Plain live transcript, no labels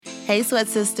Hey, Sweat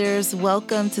Sisters.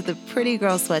 Welcome to the Pretty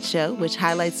Girl Sweat Show, which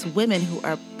highlights women who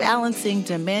are balancing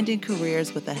demanding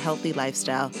careers with a healthy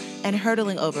lifestyle and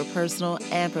hurdling over personal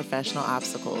and professional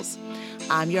obstacles.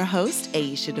 I'm your host,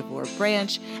 Aisha DeVore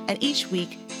Branch, and each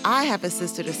week I have a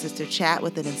sister-to-sister chat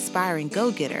with an inspiring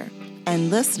go-getter,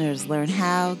 and listeners learn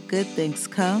how good things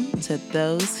come to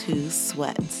those who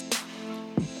sweat.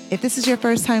 If this is your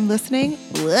first time listening,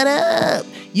 what up?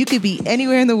 You could be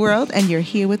anywhere in the world and you're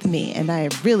here with me, and I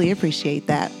really appreciate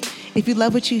that. If you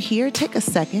love what you hear, take a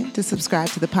second to subscribe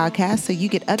to the podcast so you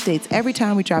get updates every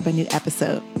time we drop a new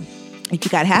episode. If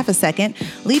you got half a second,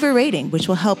 leave a rating, which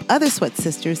will help other Sweat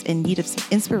Sisters in need of some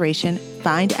inspiration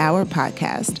find our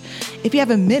podcast. If you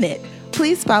have a minute,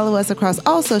 please follow us across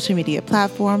all social media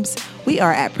platforms. We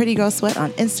are at Pretty Girl Sweat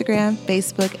on Instagram,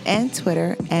 Facebook, and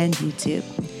Twitter, and YouTube.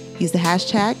 Use the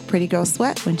hashtag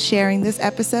PrettyGirlSweat when sharing this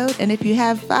episode. And if you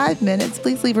have 5 minutes,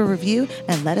 please leave a review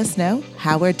and let us know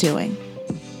how we're doing.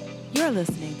 You're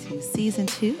listening to Season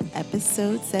 2,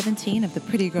 Episode 17 of the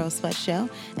Pretty Girl Sweat Show.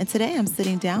 And today I'm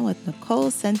sitting down with Nicole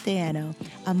Centeno,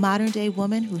 a modern-day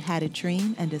woman who had a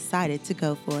dream and decided to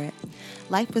go for it.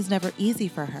 Life was never easy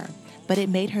for her, but it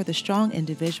made her the strong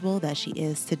individual that she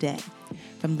is today.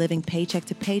 From living paycheck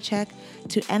to paycheck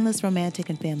to endless romantic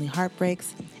and family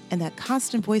heartbreaks, and that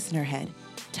constant voice in her head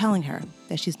telling her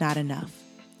that she's not enough.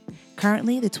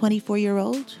 Currently, the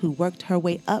 24-year-old who worked her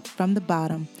way up from the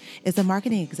bottom is a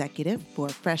marketing executive for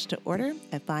Fresh to Order,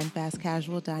 a fine fast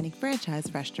casual dining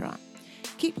franchise restaurant.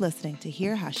 Keep listening to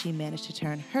hear how she managed to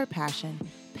turn her passion,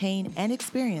 pain, and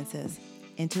experiences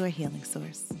into a healing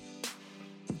source.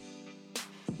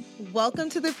 Welcome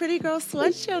to the Pretty Girl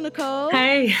Sweat Show, Nicole.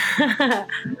 Hey. Hey.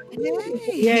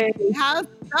 Yay. How's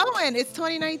it going? It's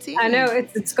 2019. I know,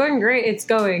 it's going great.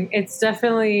 It's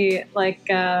definitely like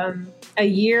a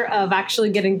year of actually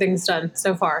getting things done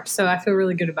so far. So I feel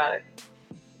really good about it.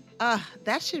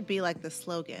 That should be like the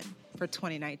slogan for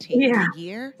 2019. Yeah. The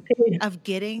year of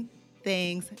getting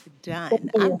things done.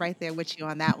 I'm right there with you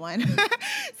on that one.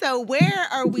 So where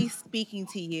are we speaking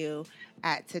to you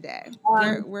at today?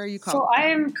 Where are you calling from? I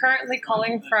am currently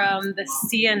calling from the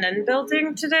CNN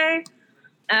building today.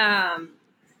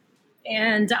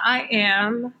 And I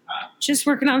am just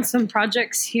working on some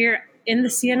projects here in the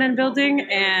CNN building,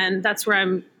 and that's where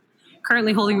I'm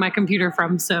currently holding my computer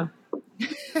from. So.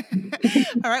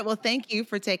 All right. Well, thank you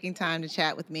for taking time to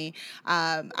chat with me.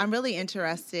 I'm really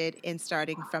interested in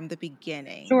starting from the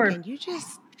beginning. Sure. Can you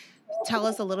just tell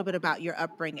us a little bit about your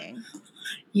upbringing?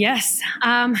 Yes.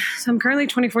 So I'm currently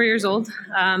 24 years old,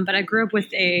 but I grew up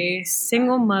with a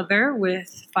single mother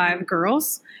with 5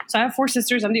 girls. So I have 4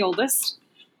 sisters. I'm the oldest.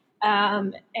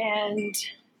 And,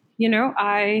 you know,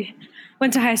 I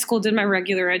went to high school, did my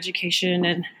regular education,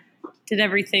 and did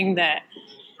everything that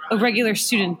a regular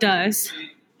student does.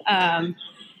 And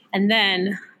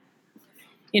then,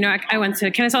 you know, I went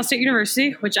to Kennesaw State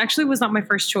University, which actually was not my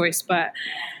first choice, but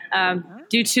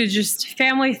due to just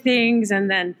family things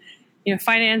and then, you know,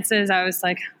 finances, I was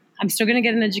like, I'm still going to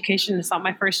get an education. It's not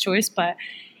my first choice, but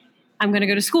I'm going to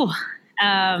go to school.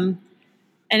 And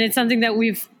it's something that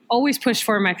we've always pushed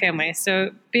for in my family.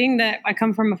 So being that I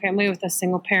come from a family with a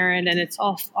single parent and it's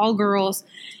all girls,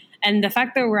 and the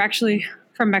fact that we're actually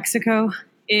from Mexico,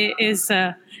 it's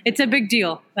a big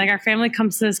deal. Like, our family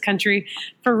comes to this country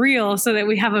for real so that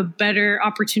we have a better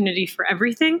opportunity for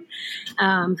everything.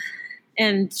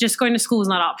 And just going to school was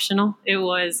not optional. It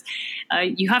was,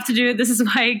 you have to do it. This is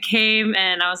why I came.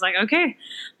 And I was like, okay,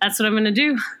 that's what I'm going to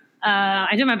do.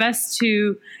 I did my best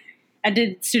I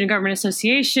did Student Government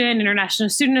Association, International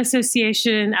Student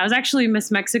Association. I was actually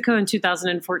Miss Mexico in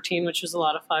 2014, which was a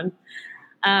lot of fun.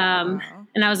 Wow.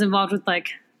 And I was involved with like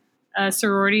a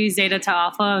sorority, Zeta Tau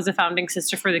Alpha. I was a founding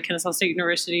sister for the Kennesaw State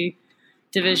University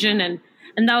division. And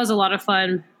that was a lot of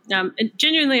fun. And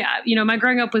genuinely, you know, my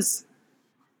growing up was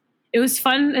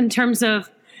fun in terms of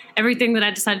everything that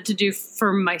I decided to do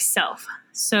for myself.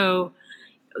 So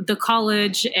the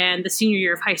college and the senior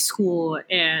year of high school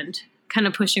and kind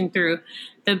of pushing through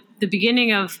the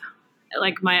beginning of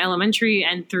like my elementary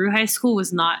and through high school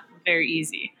was not very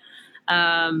easy.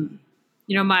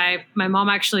 You know, my mom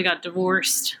actually got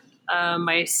divorced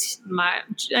my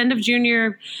end of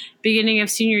junior, beginning of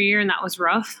senior year, and that was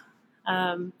rough.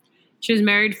 She was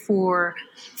married for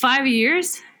 5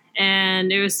 years,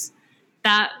 and it was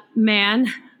that man.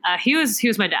 He was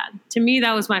my dad. To me,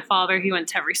 that was my father. He went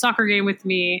to every soccer game with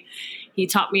me. He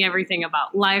taught me everything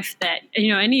about life that,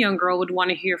 you know, any young girl would want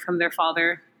to hear from their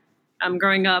father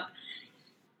growing up.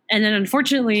 And then,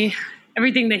 unfortunately,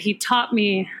 everything that he taught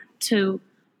me to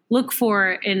look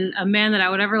for in a man that I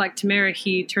would ever like to marry,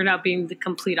 he turned out being the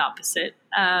complete opposite.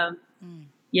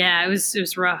 Yeah, it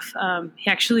was rough. He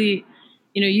actually,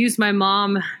 used my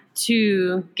mom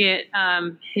to get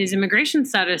his immigration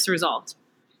status resolved,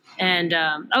 and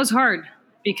that was hard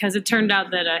because it turned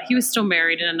out that he was still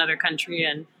married in another country,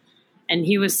 and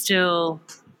he was still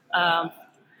um,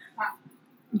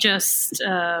 just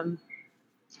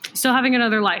still having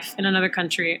another life in another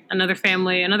country, another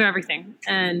family, another everything,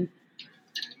 and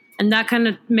that kind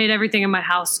of made everything in my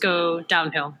house go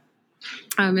downhill.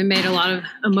 It made a lot of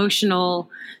emotional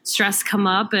stress come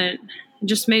up, and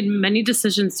just made many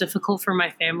decisions difficult for my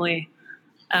family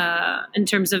in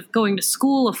terms of going to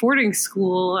school, affording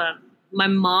school. My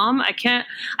mom, I can't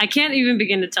even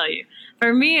begin to tell you.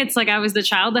 For me, it's like I was the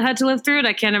child that had to live through it.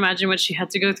 I can't imagine what she had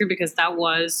to go through because that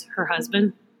was her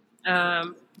husband. Yeah.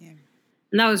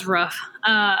 And that was rough.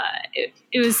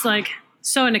 It was like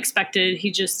so unexpected.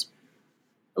 He just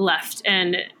left,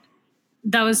 and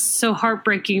that was so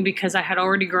heartbreaking because I had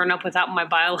already grown up without my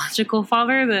biological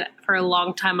father. That for a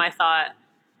long time I thought,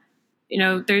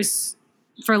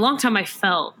 for a long time I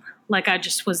felt like I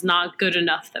just was not good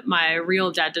enough, that my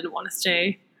real dad didn't want to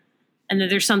stay, and that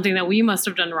there's something that we must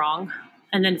have done wrong.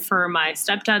 And then for my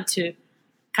stepdad to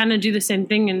kind of do the same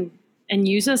thing and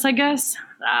use us, I guess,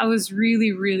 that was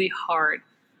really, really hard.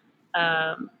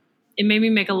 It made me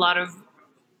make a lot of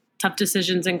tough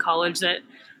decisions in college that,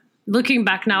 looking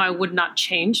back now, I would not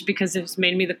change because it's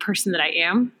made me the person that I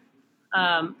am.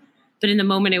 But in the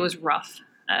moment, it was rough.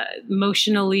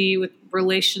 Emotionally, with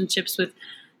relationships, with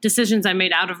decisions I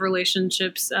made out of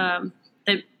relationships,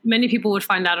 that many people would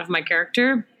find out of my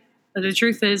character. But the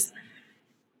truth is,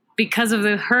 because of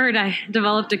the hurt, I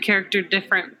developed a character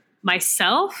different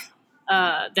myself,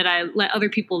 that I let other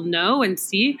people know and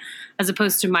see, as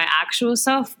opposed to my actual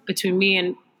self between me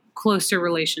and closer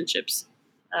relationships.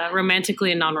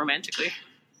 Romantically and non-romantically.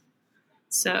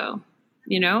 So,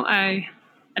 I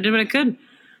did what I could.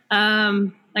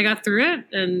 I got through it,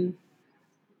 and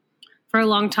for a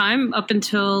long time, up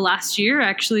until last year,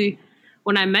 actually,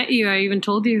 when I met you, I even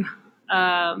told you,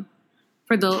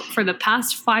 for the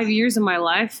past 5 years of my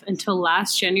life until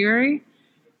last January,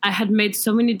 I had made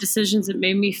so many decisions that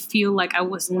made me feel like I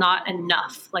was not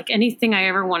enough. Like anything I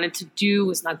ever wanted to do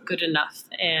was not good enough,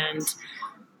 and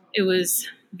it was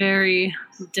very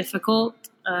difficult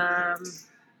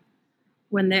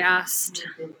when they asked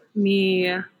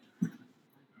me,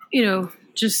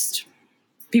 just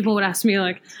people would ask me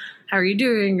like, how are you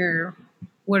doing? Or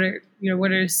what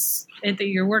is it that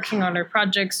you're working on, or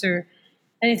projects or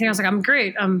anything. I was like, I'm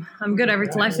great. I'm good.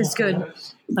 Life is good.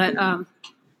 But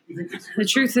the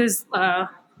truth is,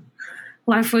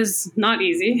 life was not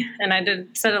easy. And I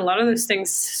said a lot of those things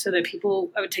so that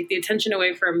I would take the attention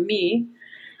away from me.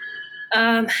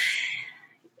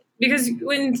 Because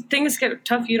when things get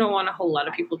tough, you don't want a whole lot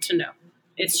of people to know.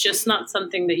 It's just not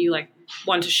something that you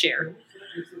want to share.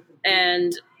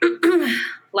 And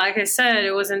like I said,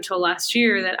 it wasn't until last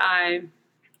year that I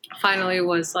finally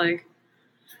was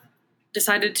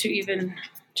decided to even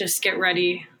just get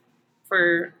ready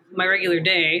for my regular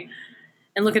day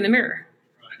and look in the mirror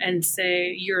and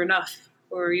say, you're enough,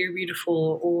 or you're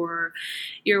beautiful, or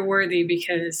you're worthy.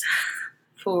 Because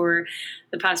for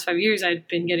the past 5 years, I'd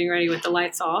been getting ready with the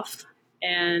lights off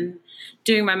and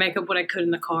doing my makeup when I could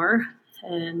in the car,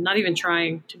 and not even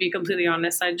trying, to be completely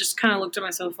honest. I just kind of looked at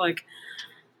myself like,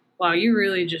 wow, you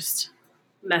really just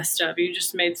messed up. You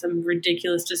just made some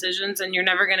ridiculous decisions, and you're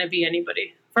never going to be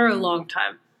anybody for a long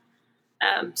time.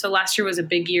 So last year was a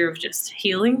big year of just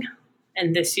healing,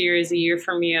 and this year is a year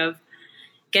for me of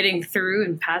getting through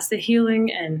and past the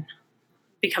healing and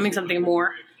becoming something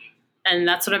more. And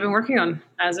that's what I've been working on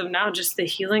as of now, just the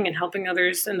healing and helping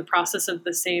others in the process of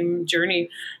the same journey.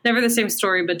 Never the same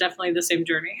story, but definitely the same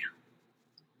journey.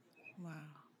 Wow.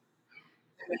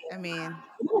 I mean,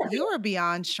 you are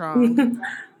beyond strong.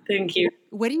 Thank you.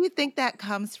 Where do you think that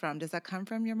comes from? Does that come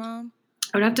from your mom?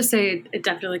 I would have to say it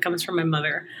definitely comes from my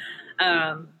mother.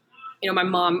 My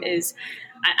mom is,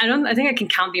 I think I can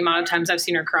count the amount of times I've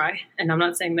seen her cry. And I'm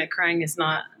not saying that crying is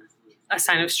not a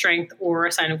sign of strength or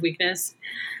a sign of weakness.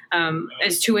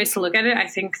 There's two ways to look at it. I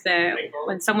think that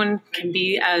when someone can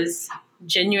be as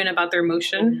genuine about their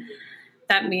emotion,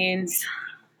 that means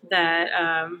that,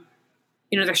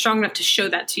 they're strong enough to show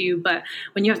that to you. But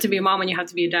when you have to be a mom and you have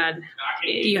to be a dad,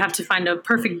 you have to find a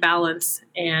perfect balance.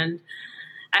 And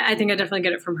I think I definitely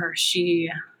get it from her. She,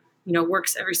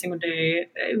 works every single day.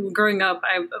 Growing up,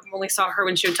 I only saw her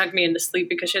when she would tuck me into sleep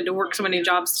because she had to work so many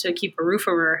jobs to keep a roof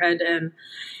over her head. And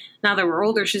now that we're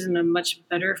older, she's in a much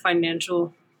better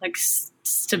financial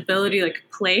stability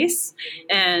place.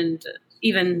 And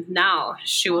even now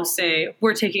she will say,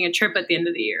 we're taking a trip at the end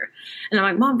of the year. And I'm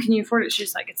like, Mom, can you afford it?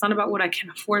 She's like, it's not about what I can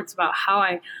afford. It's about how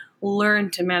I learn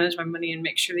to manage my money and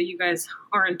make sure that you guys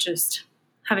aren't just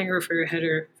having a roof over your head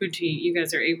or food to eat. You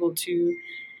guys are able to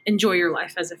enjoy your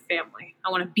life as a family. I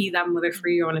want to be that mother for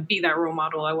you. I want to be that role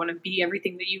model. I want to be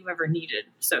everything that you've ever needed.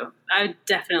 So I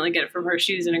definitely get it from her.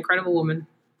 She's an incredible woman.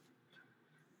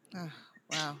 Oh,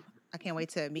 wow. I can't wait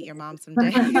to meet your mom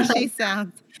someday. She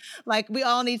sounds like we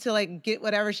all need to like get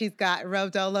whatever she's got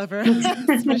rubbed all over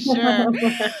us for sure.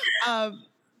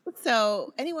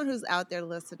 So anyone who's out there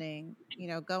listening,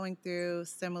 going through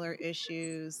similar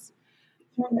issues,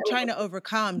 trying to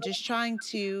overcome, just trying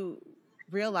to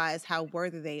realize how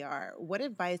worthy they are, what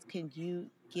advice can you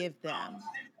give them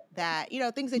that,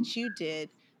 things that you did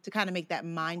to kind of make that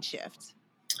mind shift?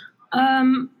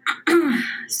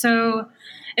 So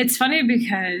it's funny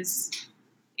because,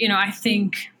 I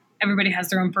think everybody has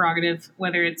their own prerogative,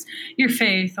 whether it's your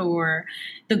faith or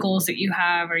the goals that you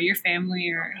have or your family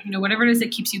or, whatever it is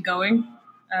that keeps you going,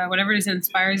 whatever it is that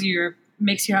inspires you or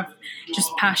makes you have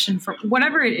just passion for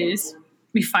whatever it is.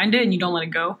 You find it and you don't let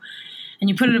it go and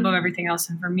you put it above everything else.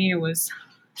 And for me, it was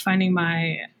finding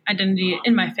my identity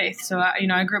in my faith. So,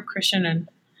 I grew up Christian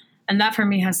and that for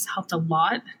me has helped a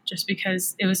lot just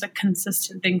because it was a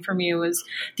consistent thing for me. It was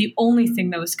the only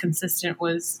thing that was consistent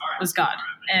was God.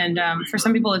 And for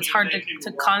some people, it's hard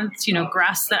to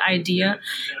grasp the idea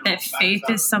that faith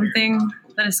is something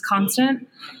that is constant.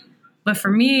 But for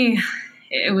me,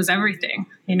 it was everything,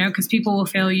 because people will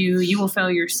fail you, you will fail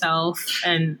yourself.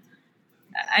 And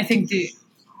I think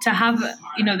to have,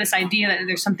 this idea that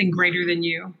there's something greater than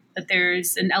you, that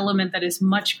there's an element that is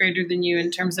much greater than you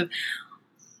in terms of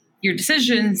your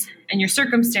decisions and your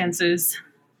circumstances,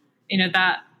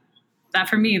 that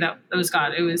for me, that was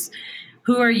God. It was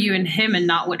who are you in him and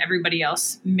not what everybody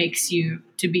else makes you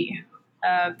to be.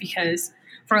 Because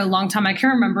for a long time, I can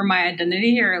remember my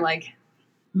identity or like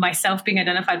myself being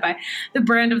identified by the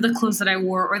brand of the clothes that I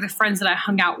wore or the friends that I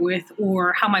hung out with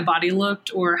or how my body looked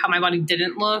or how my body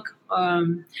didn't look,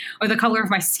 or the color of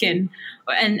my skin.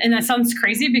 And that sounds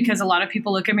crazy because a lot of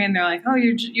people look at me and they're like, oh,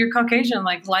 you're Caucasian.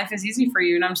 Like life is easy for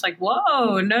you. And I'm just like,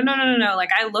 whoa, no. Like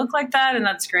I look like that and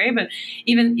that's great. But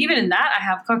even in that, I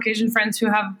have Caucasian friends who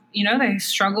have, they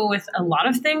struggle with a lot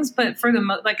of things, but for the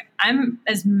like I'm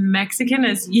as Mexican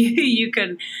as you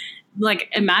could like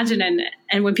imagine.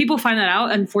 And when people find that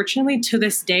out, unfortunately to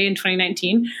this day in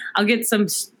 2019, I'll get some,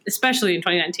 especially in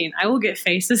 2019, I will get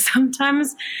faces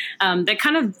sometimes that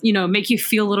kind of, make you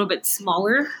feel a little bit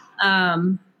smaller.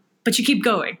 But you keep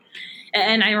going.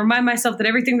 And I remind myself that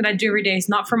everything that I do every day is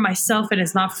not for myself. And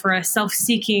it's not for a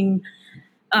self-seeking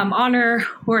honor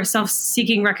or a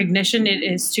self-seeking recognition. It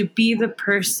is to be the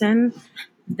person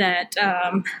that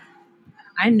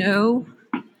I know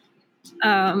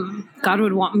God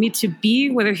would want me to be,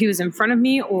 whether he was in front of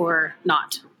me or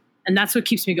not. And that's what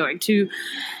keeps me going, to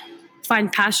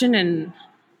find passion and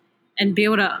be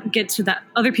able to get to that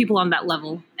other people on that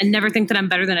level and never think that I'm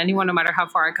better than anyone, no matter how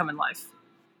far I come in life.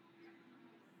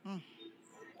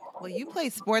 Well, you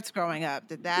played sports growing up.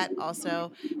 Did that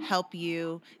also help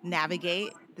you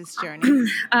navigate this journey?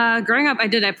 Growing up, I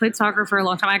did. I played soccer for a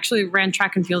long time. I actually ran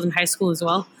track and field in high school as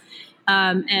well.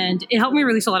 And it helped me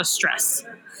release a lot of stress.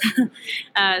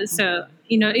 So,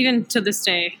 even to this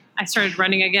day, I started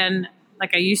running again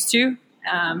like I used to.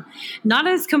 Not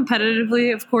as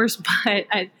competitively, of course, but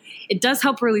it does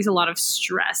help release a lot of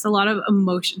stress, a lot of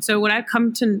emotion. So what I've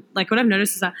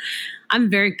noticed is that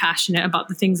I'm very passionate about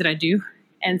the things that I do.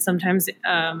 And sometimes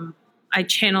I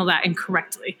channel that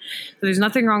incorrectly. So there's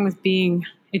nothing wrong with being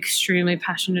extremely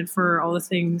passionate for all the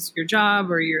things, your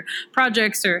job or your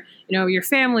projects or, your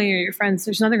family or your friends.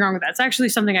 There's nothing wrong with that. It's actually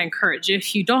something I encourage.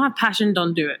 If you don't have passion,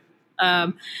 don't do it.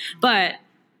 But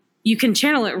you can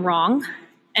channel it wrong.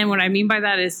 And what I mean by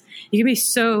that is you can be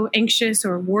so anxious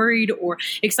or worried or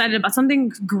excited about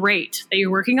something great that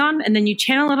you're working on, and then you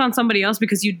channel it on somebody else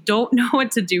because you don't know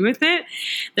what to do with it.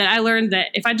 That I learned that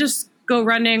if I just go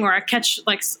running or I catch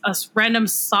like a random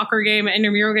soccer game, an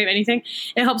intramural game, anything,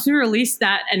 it helps me release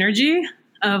that energy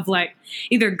of like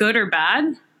either good or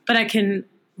bad, but I can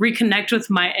reconnect with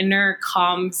my inner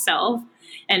calm self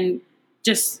and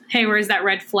just, hey, where's that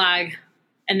red flag?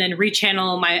 And then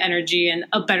rechannel my energy in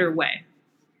a better way.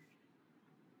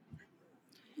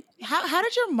 How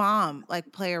did your mom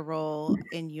play a role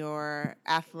in your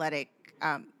athletic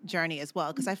journey as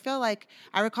well? Because I feel like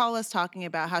I recall us talking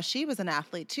about how she was an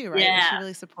athlete too, right? Yeah. Was she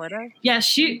really supportive? Yeah,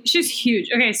 she's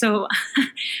huge. Okay, so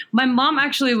my mom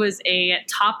actually was a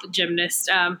top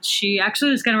gymnast. She actually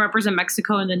was going to represent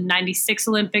Mexico in the 96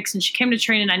 Olympics, and she came to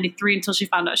train in 93 until she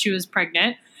found out she was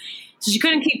pregnant. So she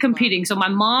couldn't keep competing. So my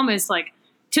mom is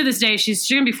to this day, she's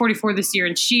going to be 44 this year,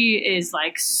 and she is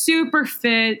super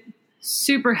fit,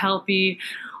 super healthy,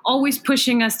 always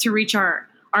pushing us to reach our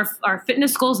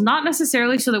fitness goals, not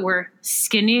necessarily so that we're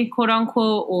skinny, quote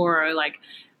unquote, or like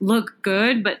look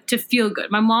good, but to feel good.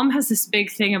 My mom has this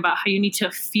big thing about how you need to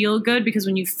feel good, because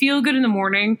when you feel good in the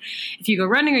morning, if you go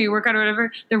running or you work out or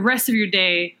whatever, the rest of your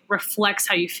day reflects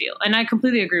how you feel. And I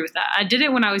completely agree with that. I did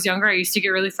it when I was younger. I used to get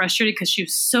really frustrated because she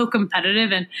was so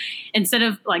competitive. And instead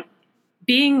of like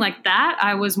being like that,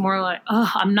 I was more like,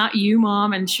 oh, I'm not you,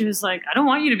 mom. And she was like, I don't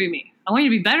want you to be me. I want you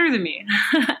to be better than me.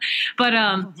 But,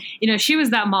 she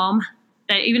was that mom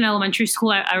that even in elementary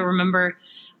school, I remember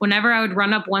whenever I would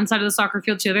run up one side of the soccer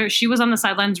field to the other, she was on the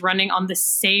sidelines running on the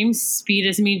same speed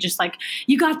as me, just like,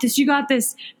 you got this,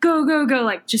 go, go, go.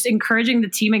 Like just encouraging the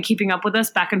team and keeping up with us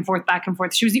back and forth, back and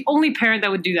forth. She was the only parent that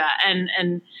would do that.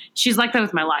 And she's like that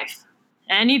with my life.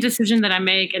 Any decision that I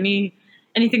make,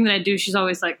 anything that I do, she's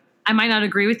always like, I might not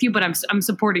agree with you, but I'm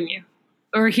supporting you.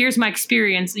 Or here's my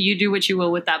experience. You do what you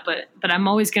will with that. But I'm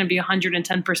always going to be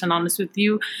 110% honest with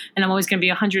you. And I'm always going to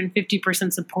be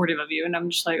 150% supportive of you. And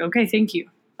I'm just like, okay, thank you.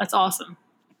 That's awesome.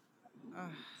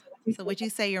 So would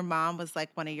you say your mom was like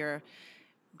one of your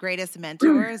greatest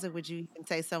mentors, or would you even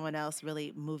say someone else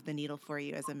really moved the needle for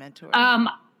you as a mentor?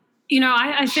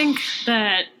 I think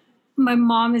that my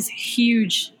mom is a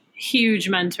huge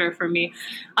mentor for me.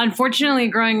 Unfortunately,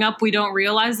 growing up, we don't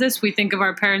realize this. We think of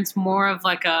our parents more of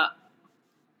like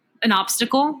an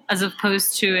obstacle as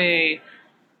opposed to a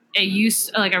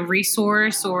use, like a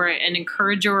resource or an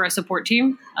encourager or a support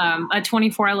team. At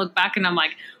 24, I look back and I'm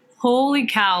like, holy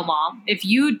cow, mom, if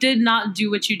you did not do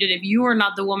what you did, if you are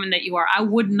not the woman that you are, I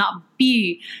would not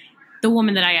be the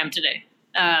woman that I am today.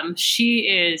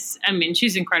 She's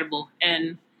incredible.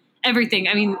 And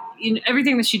everything,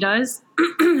 everything that she does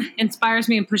inspires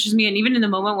me and pushes me. And even in the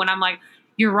moment when I'm like,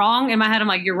 you're wrong, in my head, I'm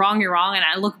like, you're wrong. And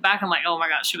I look back, I'm like, oh my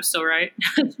gosh, she was so right.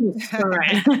 She was so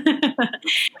right.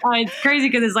 It's crazy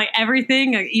because it's like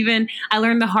everything, like even I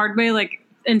learned the hard way, like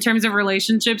in terms of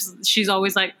relationships, she's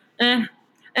always like, and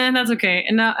that's okay.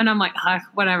 And I'm like,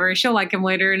 whatever. She'll like him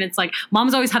later. And it's like,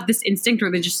 moms always have this instinct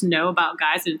where they just know about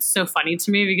guys. And it's so funny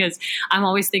to me because I'm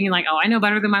always thinking like, oh, I know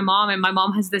better than my mom. And my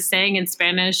mom has this saying in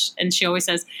Spanish. And she always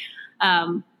says,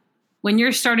 when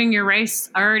you're starting your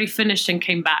race, I already finished and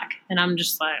came back. And I'm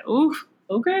just like, ooh,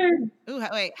 okay. Ooh,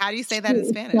 wait, how do you say that in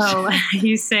Spanish? So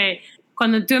you say,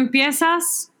 cuando tú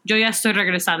empiezas, yo ya estoy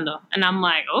regresando. And I'm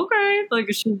like, okay. Like,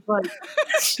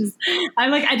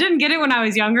 I didn't get it when I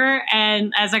was younger.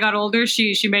 And as I got older,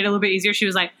 she made it a little bit easier. She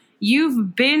was like,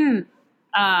 you've been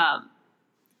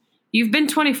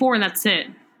 24 and that's it.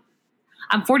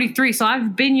 I'm 43. So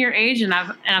I've been your age and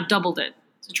I've doubled it.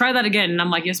 So try that again. And I'm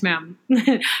like, yes, ma'am.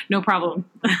 No problem.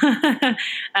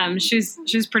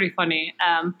 She's pretty funny.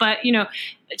 But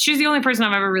she's the only person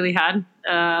I've ever really had,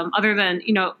 other than,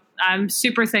 I'm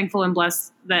super thankful and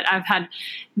blessed that I've had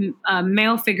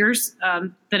male figures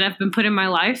that have been put in my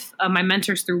life, my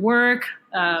mentors through work,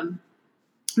 that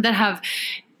have,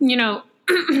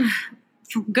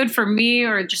 good for me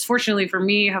or just fortunately for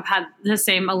me, have had the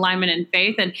same alignment and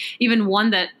faith. And even one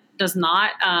that does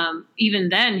not, even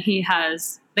then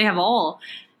they have all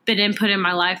been input in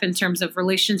my life in terms of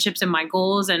relationships and my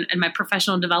goals and my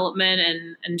professional development.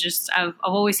 And just, I've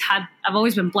always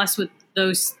been blessed with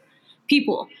those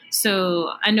people.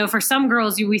 So I know for some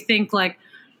girls, we think like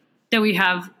that we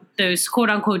have those quote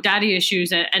unquote daddy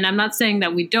issues. And I'm not saying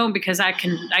that we don't, because I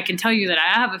can tell you that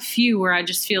I have a few where I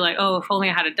just feel like, oh, if only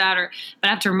I had a dad. But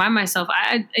I have to remind myself,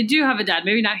 I do have a dad,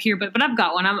 maybe not here, but I've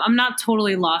got one. I'm not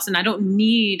totally lost, and I don't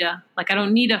need a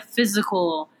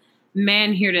physical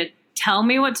man here to tell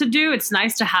me what to do. It's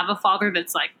nice to have a father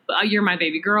that's like, oh, you're my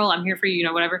baby girl, I'm here for you,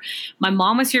 whatever. My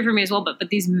mom was here for me as well, but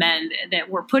these men that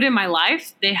were put in my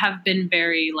life, they have been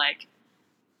very like,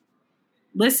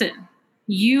 listen,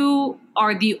 you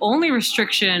are the only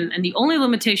restriction and the only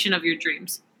limitation of your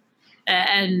dreams.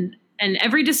 And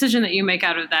every decision that you make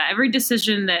out of that, every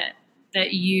decision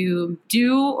that you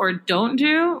do or don't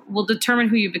do will determine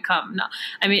who you become. No,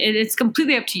 it's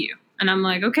completely up to you. And I'm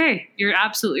like, okay, you're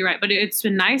absolutely right. But it's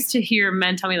been nice to hear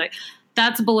men tell me like,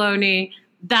 that's baloney.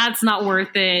 That's not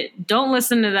worth it. Don't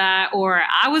listen to that. Or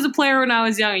I was a player when I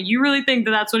was young and you really think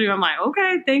that that's what I'm like,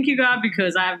 okay, thank you, God,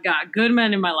 because I've got good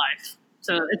men in my life.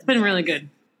 So it's been really good.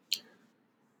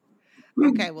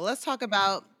 Okay, well, let's talk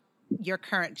about your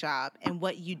current job and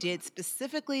what you did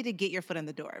specifically to get your foot in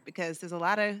the door, because there's a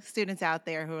lot of students out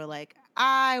there who are like,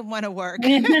 I want to work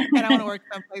and I want to work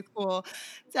someplace cool.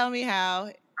 Tell me how.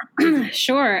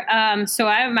 Sure. So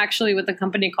I'm actually with a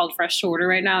company called Fresh to Order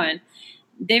right now, and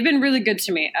they've been really good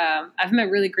to me. I've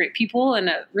met really great people and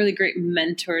really great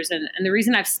mentors. And the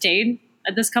reason I've stayed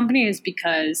at this company is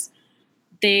because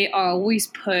they always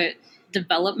put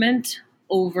development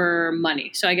over money.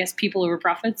 So I guess people over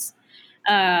profits.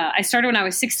 I started when I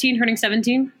was 16, turning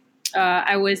 17.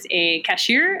 I was a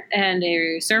cashier and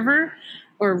a server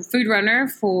or food runner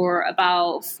for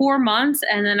about 4 months.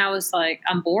 And then I was like,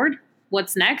 I'm bored.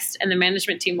 What's next? And the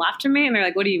management team laughed at me and they're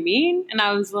like, what do you mean? And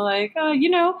I was like, I want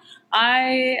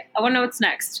to know what's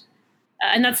next.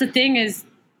 And that's the thing is,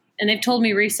 and they've told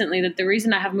me recently that the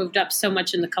reason I have moved up so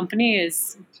much in the company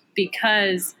is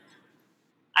because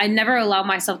I never allow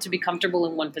myself to be comfortable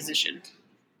in one position.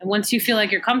 And once you feel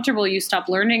like you're comfortable, you stop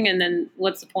learning. And then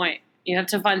what's the point? You have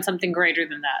to find something greater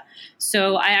than that.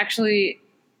 So I actually,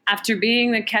 after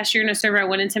being the cashier and a server, I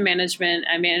went into management.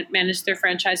 I managed their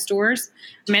franchise stores,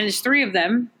 managed 3 of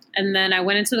them. And then I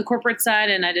went into the corporate side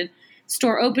and I did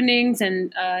store openings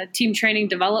and team training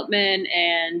development.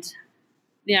 And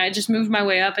I just moved my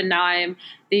way up and now I'm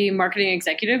the marketing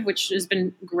executive, which has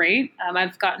been great.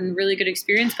 I've gotten really good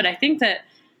experience, but I think that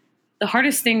the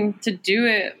hardest thing to do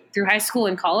it through high school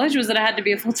and college was that I had to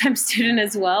be a full-time student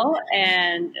as well.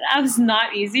 And that was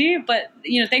not easy, but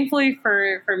thankfully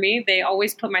for me, they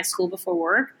always put my school before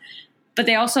work, but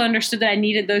they also understood that I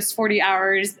needed those 40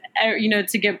 hours,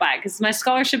 to get by because my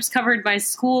scholarships covered my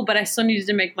school, but I still needed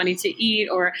to make money to eat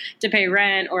or to pay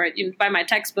rent or buy my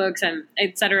textbooks and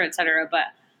et cetera, et cetera. But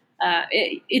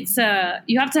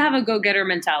you have to have a go-getter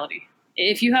mentality.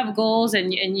 If you have goals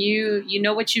and you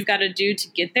know what you've got to do to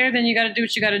get there, then you got to do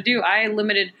what you got to do. I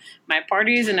limited my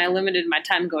parties and I limited my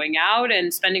time going out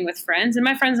and spending with friends. And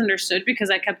my friends understood because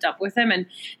I kept up with them. And,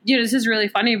 this is really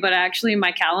funny, but actually in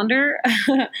my calendar,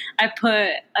 I put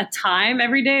a time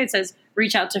every day. It says,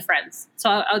 reach out to friends. So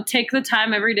I'll take the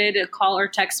time every day to call or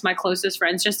text my closest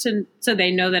friends so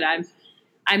they know that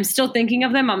I'm still thinking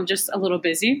of them. I'm just a little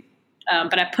busy.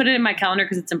 But I put it in my calendar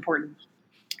because it's important.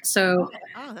 So,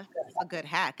 that's a good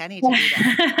hack. I need to do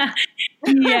that.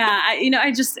 Yeah,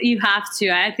 you have to.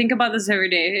 I think about this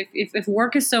every day. If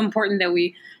work is so important that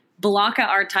we block out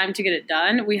our time to get it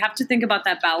done, we have to think about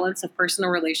that balance of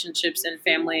personal relationships and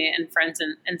family and friends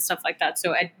and stuff like that.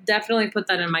 So I definitely put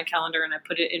that in my calendar and I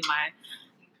put it in my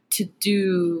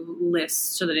to-do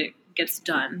list so that it gets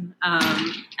done.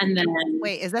 And then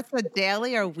wait, is that the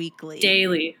daily or weekly?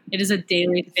 Daily. It is a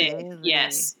daily thing. Daily.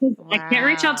 Yes. Wow. I can't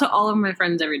reach out to all of my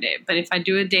friends every day, but if I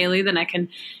do it daily, then I can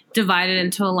divide it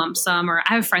into a lump sum. Or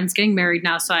I have friends getting married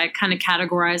now, so I kind of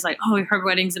categorize like, her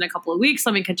wedding's in a couple of weeks.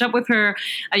 Let me catch up with her.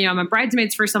 I'm a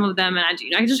bridesmaids for some of them, and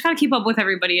I just kind of keep up with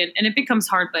everybody, and it becomes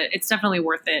hard, but it's definitely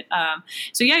worth it.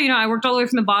 So yeah, I worked all the way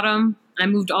from the bottom. I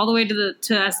moved all the way to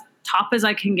as top as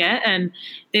I can get, and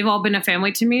they've all been a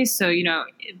family to me. So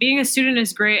being a student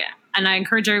is great. And I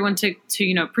encourage everyone to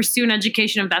pursue an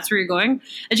education if that's where you're going.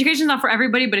 Education's not for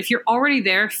everybody, but if you're already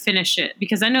there, finish it.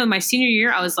 Because I know my senior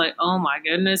year, I was like, oh my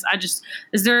goodness,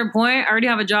 is there a point? I already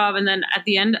have a job. And then at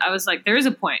the end, I was like, there is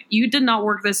a point. You did not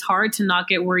work this hard to not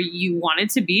get where you wanted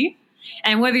to be.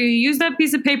 And whether you use that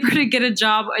piece of paper to get a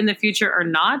job in the future or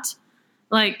not,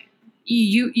 like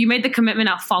you made the commitment,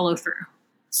 I'll follow through.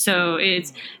 So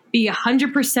it's be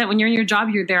 100% when you're in your job,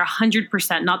 you're there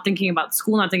 100%, not thinking about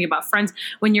school, not thinking about friends.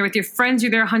 When you're with your friends,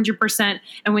 you're there 100%.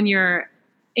 And when you're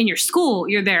in your school,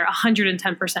 you're there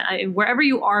 110%. Wherever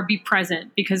you are, be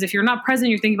present. Because if you're not present,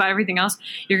 you're thinking about everything else,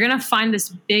 you're going to find this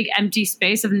big empty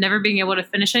space of never being able to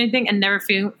finish anything and never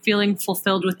feeling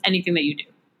fulfilled with anything that you do.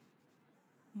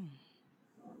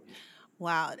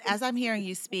 Wow. As I'm hearing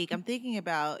you speak, I'm thinking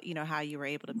about, how you were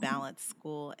able to balance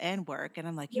school and work. And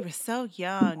I'm like, you were so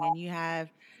young and you have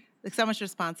like so much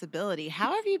responsibility.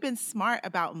 How have you been smart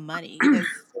about money? Because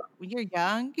when you're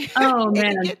young, oh it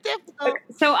man, can get difficult.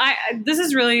 So this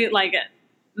is really like,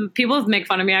 people make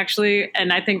fun of me actually.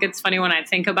 And I think it's funny when I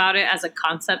think about it as a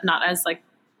concept, not as like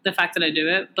the fact that I do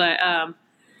it, but I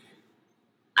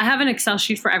have an Excel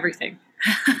sheet for everything.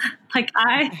 Like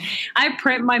I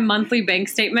print my monthly bank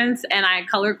statements and I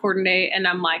color coordinate and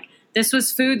I'm like, this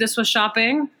was food, this was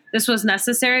shopping, this was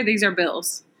necessary, these are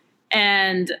bills.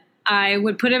 And I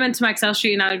would put them into my Excel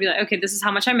sheet and I would be like, okay, this is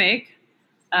how much I make.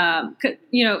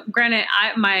 Granted,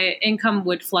 my income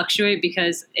would fluctuate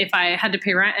because if I had to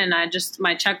pay rent and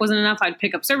my check wasn't enough, I'd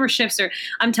pick up server shifts, or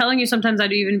I'm telling you, sometimes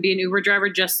I'd even be an Uber driver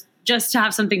just to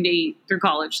have something to eat through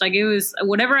college. Like it was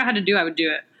whatever I had to do, I would do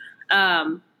it.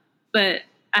 But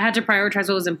I had to prioritize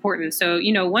what was important. So,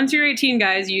 once you're 18,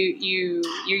 guys, you're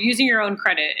using your own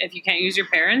credit if you can't use your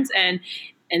parents. And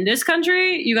in this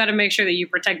country, you got to make sure that you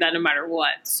protect that no matter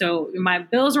what. So my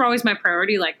bills were always my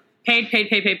priority, like paid.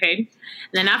 And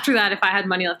then after that, if I had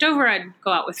money left over, I'd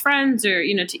go out with friends or,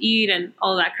 to eat and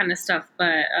all that kind of stuff.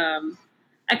 But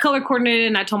I color coordinated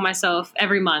and I told myself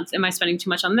every month, am I spending too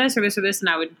much on this or this or this? And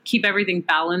I would keep everything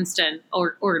balanced and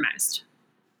organized.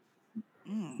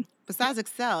 Besides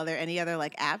Excel, are there any other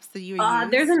like apps that you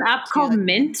There's use? an app called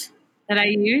Mint that I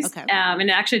use, Okay. and it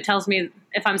actually tells me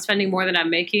if I'm spending more than I'm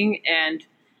making and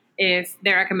if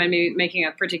they recommend me making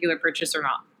a particular purchase or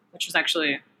not, which is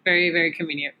actually very, very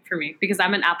convenient for me because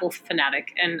I'm an Apple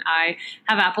fanatic and I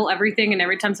have Apple everything. And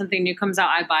every time something new comes out,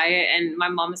 I buy it. And my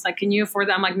mom is like, "Can you afford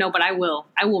that?" I'm like, "No, but I will.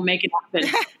 I will make it happen."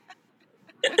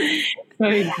 So,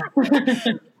 yeah.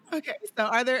 Okay. So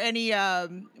are there any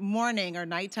morning or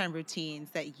nighttime routines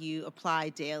that you apply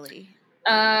daily?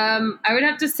 I would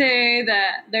have to say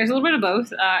that there's a little bit of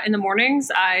both. In the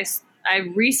mornings, I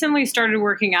recently started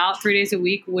working out 3 days a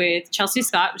week with Chelsea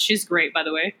Scott. She's great, by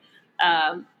the way,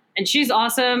 and she's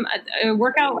awesome.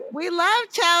 Workout. We love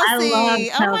I love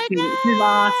Chelsea. Oh my Chelsea. She's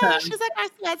gosh. awesome. She's like our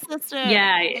sweat sister.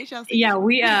 Yeah, Hey, Chelsea.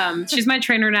 yeah. She's my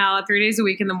trainer now, 3 days a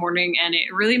week in the morning, and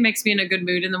it really makes me in a good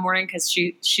mood in the morning because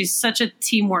she's such a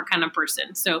teamwork kind of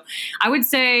person. So I would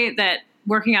say that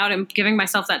working out and giving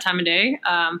myself that time of day.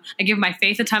 I give my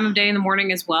faith a time of day in the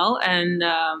morning as well, and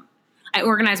I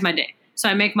organize my day. So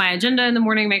I make my agenda in the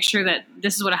morning, make sure that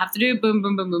this is what I have to do. Boom,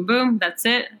 boom, boom, boom, boom. That's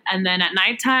it. And then at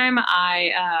nighttime,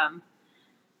 I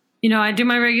do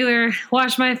my regular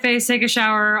wash my face, take a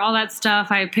shower, all that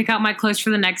stuff. I pick out my clothes for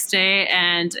the next day.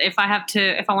 And if I want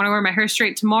to wear my hair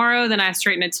straight tomorrow, then I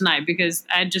straighten it tonight because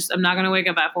I'm not going to wake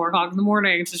up at 4:00 in the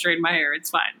morning to straighten my hair. It's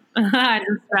fine. I'd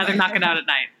just rather knock it out at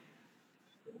night.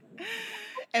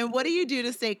 And what do you do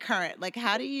to stay current? Like,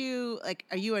 how do you, like,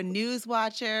 are you a news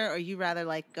watcher or you rather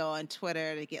like go on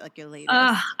Twitter to get like your latest?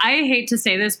 I hate to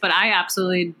say this, but I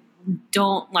absolutely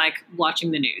don't like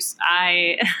watching the news.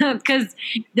 Because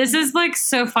this is like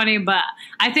so funny, but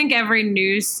I think every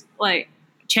news like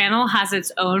channel has its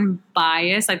own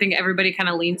bias. I think everybody kind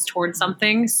of leans towards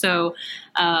something. So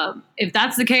if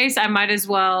that's the case, I might as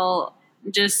well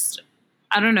just,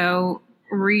 I don't know,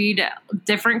 read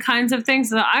different kinds of things.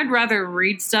 So I'd rather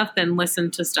read stuff than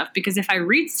listen to stuff because if I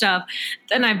read stuff,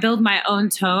 then I build my own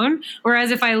tone.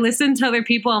 Whereas if I listen to other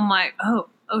people, I'm like, oh,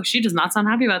 she does not sound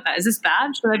happy about that. Is this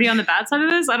bad? Should I be on the bad side of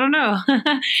this? I don't know.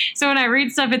 So when I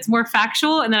read stuff, it's more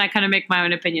factual and then I kind of make my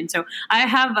own opinion. So I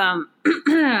have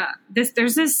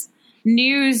there's this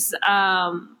news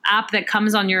app that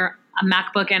comes on your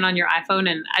MacBook and on your iPhone,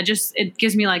 and it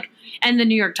gives me like, and the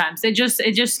New York Times. It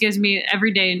just gives me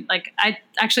every day. Like I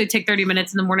actually take 30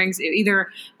 minutes in the mornings.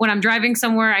 Either when I'm driving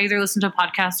somewhere, I either listen to a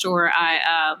podcast or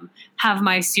I have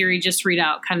my Siri just read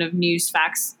out kind of news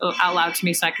facts out loud to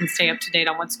me so I can stay up to date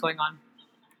on what's going on.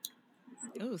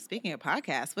 Oh, speaking of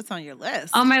podcasts, what's on your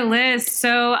list? On my list,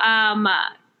 so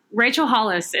Rachel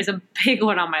Hollis is a big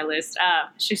one on my list.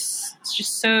 She's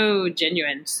just so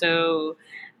genuine. So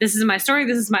this is my story.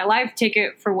 This is my life. Take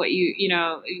it for what you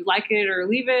like it or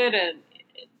leave it. And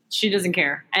she doesn't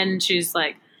care. And she's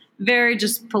like very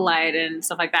just polite and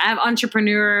stuff like that. I have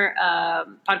entrepreneur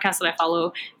podcasts that I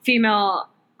follow, female,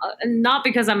 not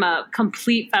because I'm a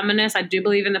complete feminist. I do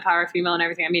believe in the power of female and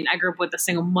everything. I mean, I grew up with a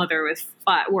single mother with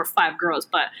five girls,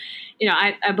 but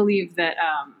I believe that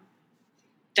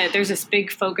that there's this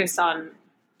big focus on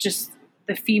just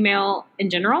the female in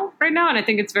general right now. And I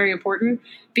think it's very important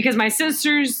because my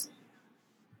sisters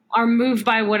are moved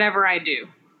by whatever I do.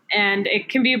 And it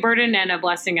can be a burden and a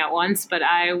blessing at once, but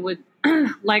I would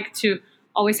like to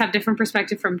always have different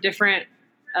perspective from different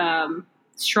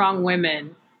strong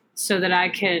women so that I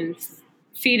can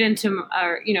feed into,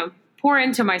 pour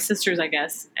into my sisters, I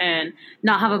guess, and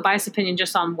not have a biased opinion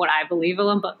just on what I believe in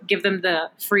them, but give them the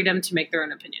freedom to make their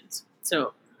own opinions.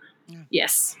 So,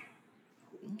 yes.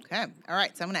 Okay. All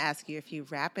right. So I'm going to ask you a few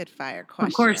rapid fire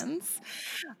questions.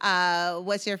 Of course.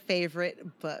 What's your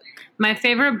favorite book? My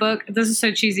favorite book, this is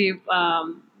so cheesy,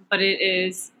 but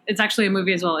it's actually a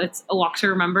movie as well. It's A Walk to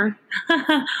Remember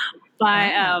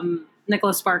by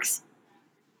Nicholas Sparks.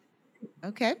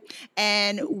 Okay.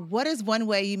 And what is one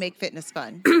way you make fitness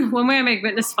fun? One way I make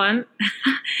fitness fun,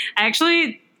 I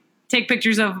actually take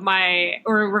pictures of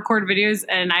or record videos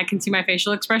and I can see my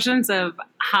facial expressions of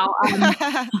how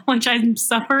much I'm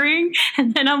suffering.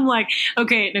 And then I'm like,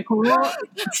 okay, Nicole,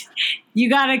 you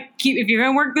got to if you're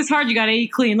going to work this hard, you got to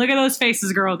eat clean. Look at those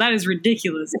faces, girl. That is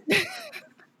ridiculous.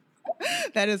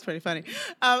 That is pretty funny.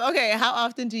 Okay. How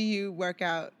often do you work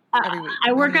out? Every week.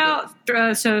 I work out,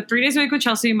 so 3 days a week with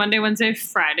Chelsea, Monday, Wednesday,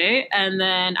 Friday. And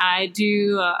then I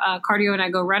do cardio and I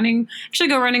go running. Actually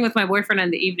go running with my boyfriend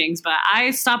in the evenings, but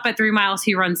I stop at 3 miles.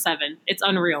 He runs 7. It's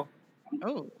unreal.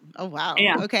 Oh, wow.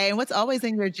 Yeah. Okay. And what's always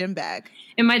in your gym bag?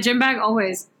 In my gym bag,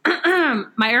 always my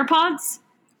AirPods,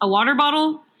 a water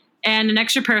bottle, and an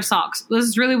extra pair of socks. This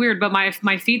is really weird, but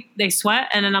my feet, they sweat.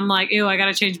 And then I'm like, ew, I got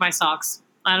to change my socks.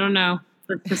 I don't know.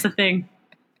 That's just a thing.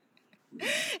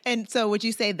 And so would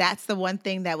you say that's the one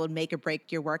thing that would make or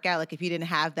break your workout? Like if you didn't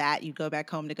have that, you go back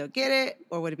home to go get it,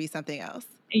 or would it be something else?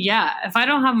 Yeah, if I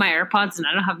don't have my AirPods and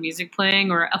I don't have music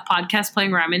playing or a podcast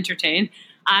playing where I'm entertained,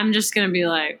 I'm just going to be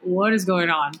like, what is going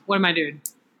on? What am I doing?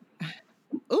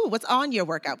 Ooh, what's on your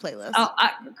workout playlist? Oh,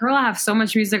 girl, I have so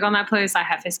much music on that playlist. I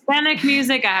have Hispanic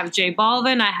music. I have J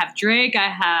Balvin. I have Drake. I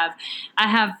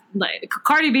have like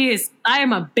Cardi B I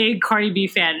am a big Cardi B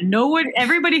fan.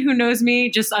 Everybody who knows me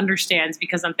just understands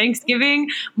because on Thanksgiving,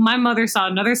 my mother saw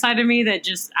another side of me that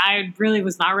I really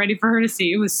was not ready for her to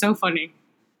see. It was so funny.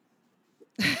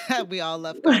 We all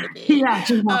love Cardi B. Yeah.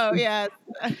 Oh, yeah.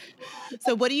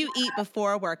 So what do you eat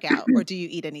before a workout, or do you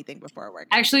eat anything before a workout?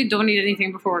 I actually don't eat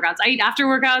anything before workouts. I eat after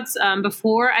workouts.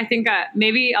 Before, I think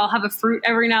maybe I'll have a fruit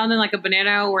every now and then, like a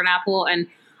banana or an apple. And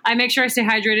I make sure I stay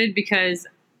hydrated because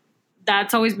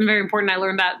that's always been very important. I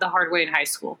learned that the hard way in high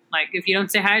school. Like if you don't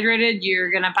stay hydrated, you're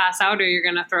going to pass out or you're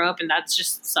going to throw up, and that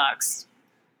just sucks.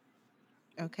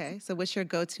 Okay. So what's your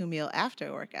go-to meal after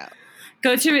a workout?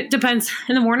 It depends.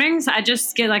 In the mornings, I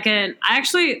just get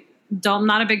I'm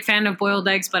not a big fan of boiled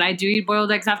eggs, but I do eat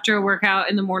boiled eggs after a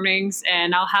workout in the mornings.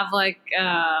 And I'll have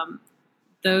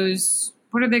those,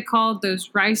 what are they called? Those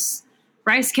rice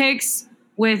cakes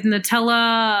with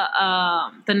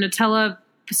Nutella, the Nutella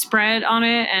spread on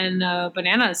it and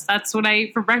bananas. That's what I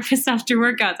eat for breakfast after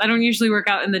workouts. I don't usually work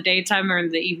out in the daytime or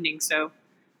in the evening. So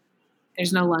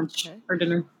there's no lunch or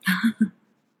dinner.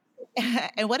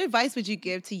 And what advice would you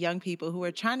give to young people who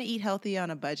are trying to eat healthy on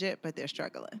a budget, but they're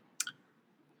struggling?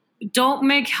 Don't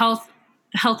make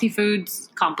healthy foods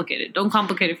complicated. Don't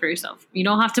complicate it for yourself. You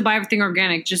don't have to buy everything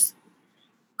organic. Just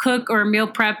cook or meal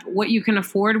prep what you can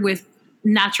afford with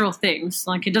natural things.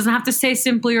 Like it doesn't have to say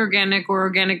simply organic or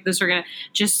organic this, organic.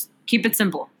 Just keep it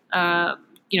simple.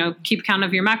 Keep count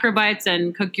of your macrobites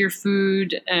and cook your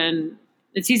food. And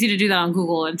it's easy to do that on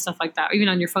Google and stuff like that, even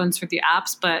on your phones for the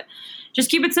apps. But just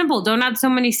keep it simple. Don't add so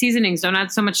many seasonings. Don't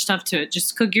add so much stuff to it.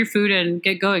 Just cook your food and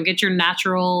get going. Get your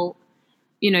natural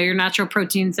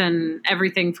proteins and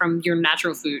everything from your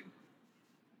natural food.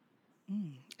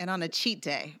 And on a cheat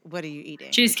day, what are you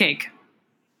eating? Cheesecake.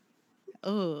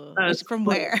 Oh, from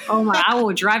where? Oh my! I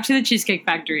will drive to the Cheesecake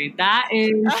Factory. That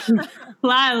is,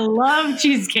 I love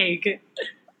cheesecake.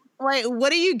 Wait, what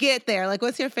do you get there? Like,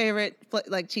 what's your favorite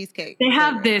cheesecake? They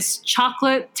have this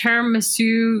chocolate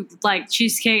tiramisu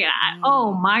cheesecake.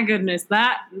 Oh my goodness,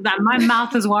 that my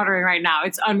mouth is watering right now.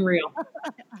 It's unreal.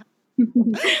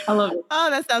 I love it.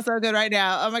 Oh, that sounds so good right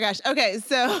now. Oh my gosh. Okay,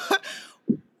 so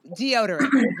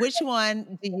deodorant. Which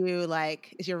one do you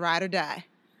like? Is your ride or die?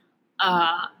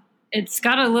 It's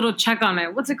got a little check on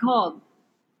it. What's it called?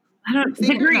 I don't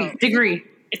know. Degree.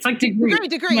 It's like degree.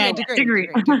 Degree. Yeah, degree.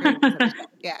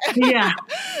 Yeah. Yeah.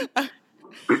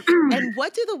 And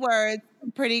what do the words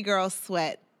 "pretty girl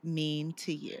sweat" mean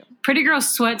to you? Pretty girl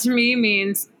sweat to me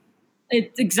means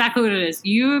it's exactly what it is.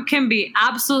 You can be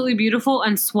absolutely beautiful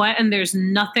and sweat, and there's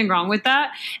nothing wrong with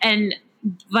that.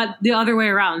 But the other way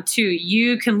around too,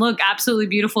 you can look absolutely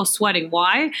beautiful sweating.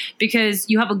 Why? Because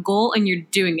you have a goal and you're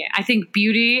doing it. I think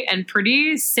beauty and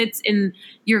pretty sits in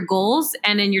your goals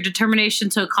and in your determination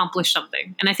to accomplish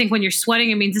something. And I think when you're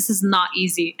sweating, it means this is not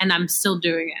easy and I'm still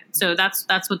doing it. So that's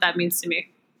what that means to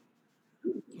me.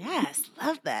 Yes.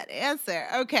 Love that answer.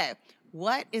 Okay.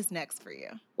 What is next for you?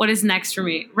 What is next for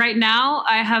me? Right now,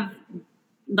 I have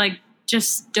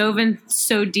just dove in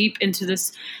so deep into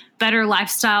this better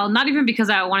lifestyle, not even because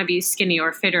I want to be skinny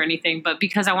or fit or anything, but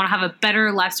because I want to have a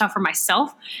better lifestyle for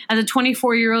myself as a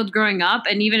 24-year-old growing up.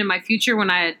 And even in my future, when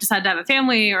I decide to have a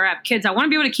family or have kids, I want to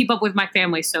be able to keep up with my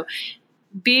family. So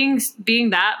being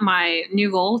that my new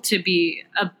goal to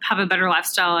have a better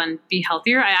lifestyle and be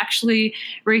healthier, I actually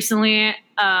recently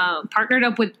partnered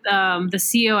up with the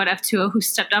CEO at F2O who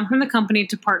stepped down from the company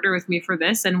to partner with me for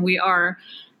this. And we are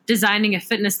designing a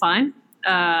fitness line.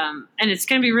 And it's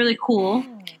going to be really cool.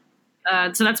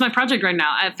 So that's my project right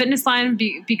now. A fitness line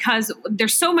because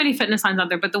there's so many fitness lines out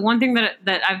there. But the one thing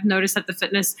that I've noticed that the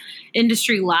fitness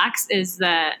industry lacks is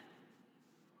that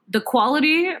the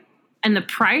quality and the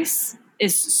price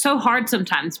is so hard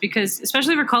sometimes because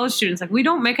especially for college students, we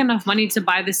don't make enough money to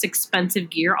buy this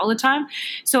expensive gear all the time.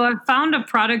 So I've found a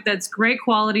product that's great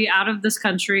quality out of this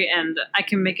country and I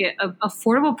can make it an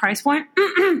affordable price point.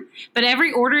 But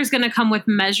every order is going to come with a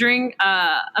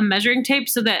measuring tape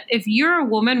so that if you're a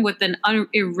woman with an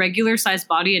irregular sized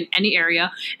body in any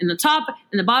area, in the top,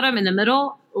 in the bottom, in the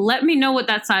middle, let me know what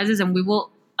that size is and we will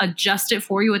adjust it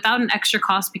for you without an extra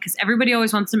cost because everybody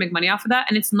always wants to make money off of that.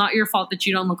 And it's not your fault that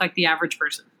you don't look like the average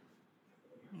person.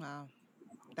 Wow.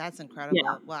 That's Yeah.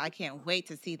 incredible. Well, I can't wait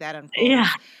to see that unfold. Yeah.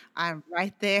 I'm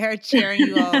right there cheering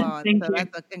you all on. Thank So you.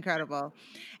 that's incredible.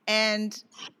 And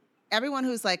everyone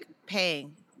who's like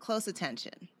paying close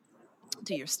attention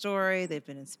to your story, they've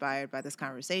been inspired by this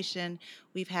conversation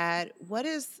we've had. What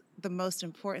is the most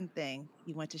important thing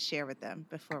you want to share with them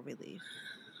before we leave?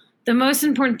 The most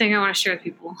important thing I want to share with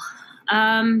people,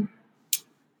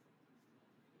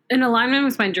 in alignment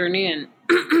with my journey and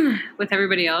with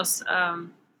everybody else,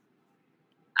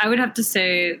 I would have to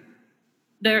say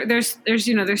there's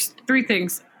three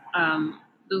things.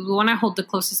 The one I hold the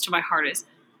closest to my heart is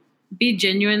be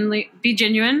genuine,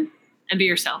 and be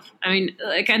yourself. I mean,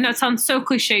 like, I know it sounds so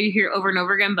cliche, you hear it over and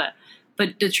over again, but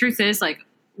the truth is, like,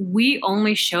 we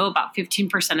only show about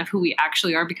 15% of who we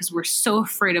actually are because we're so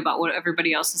afraid about what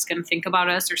everybody else is going to think about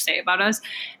us or say about us.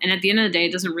 And at the end of the day,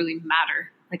 it doesn't really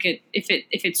matter. Like, if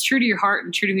it's true to your heart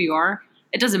and true to who you are,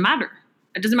 it doesn't matter.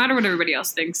 It doesn't matter what everybody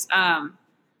else thinks. I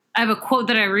have a quote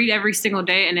that I read every single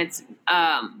day, and it's,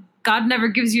 God never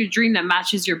gives you a dream that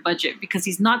matches your budget, because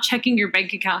he's not checking your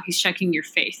bank account. He's checking your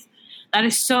faith. That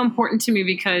is so important to me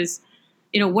because,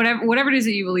 whatever it is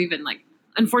that you believe in, like,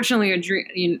 unfortunately, a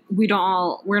dream,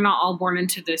 we're not all born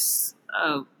into this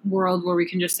world where we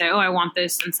can just say, oh, I want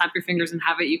this, and snap your fingers and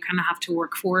have it. You kind of have to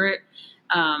work for it.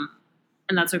 And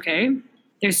that's okay.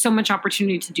 There's so much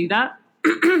opportunity to do that,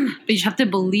 but you have to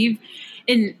believe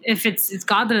in, if it's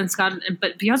God, then it's God.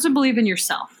 But you also believe in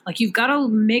yourself. Like, you've got to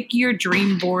make your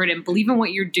dream board and believe in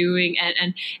what you're doing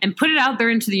and put it out there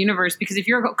into the universe. Because if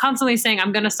you're constantly saying,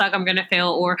 I'm going to suck, I'm going to fail,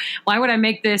 or why would I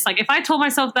make this? Like, if I told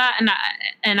myself that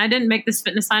and I didn't make this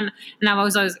fitness line, and I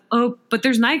was always, oh, but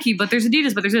there's Nike, but there's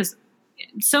Adidas, but there's this.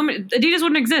 Adidas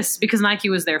wouldn't exist because Nike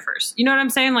was there first. You know what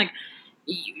I'm saying? Like,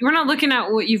 we're not looking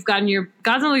at what you've got in your,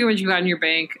 God's not looking at what you've got in your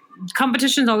bank.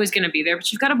 Competition's always going to be there,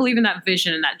 but you've got to believe in that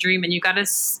vision and that dream, and you've got to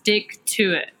stick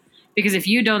to it, because if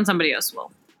you don't, somebody else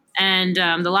will. And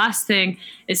the last thing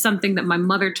is something that my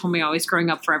mother told me always growing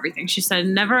up for everything. She said,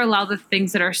 never allow the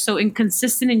things that are so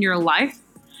inconsistent in your life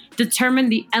determine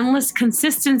the endless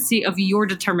consistency of your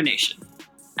determination.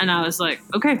 And I was like,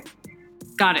 okay,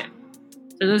 got it.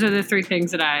 So those are the three things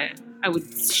that I would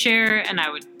share, and I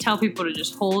would tell people to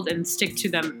just hold and stick to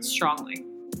them strongly.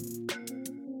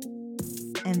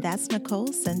 And that's Nicole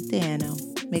Centeno.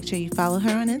 Make sure you follow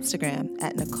her on Instagram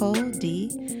at Nicole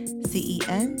DCenteno.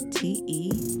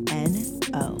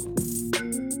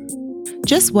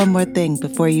 Just one more thing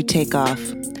before you take off.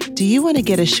 Do you want to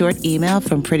get a short email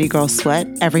from Pretty Girl Sweat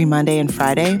every Monday and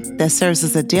Friday that serves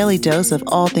as a daily dose of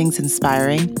all things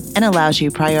inspiring and allows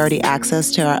you priority access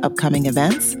to our upcoming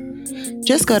events?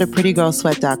 Just go to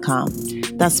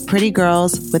prettygirlsweat.com. That's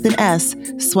prettygirls with an S,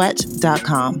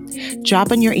 sweat.com.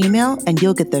 Drop in your email and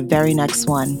you'll get the very next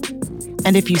one.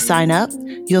 And if you sign up,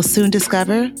 you'll soon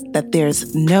discover that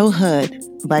there's no hood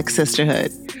like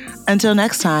sisterhood. Until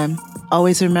next time,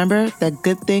 always remember that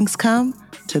good things come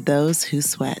to those who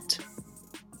sweat.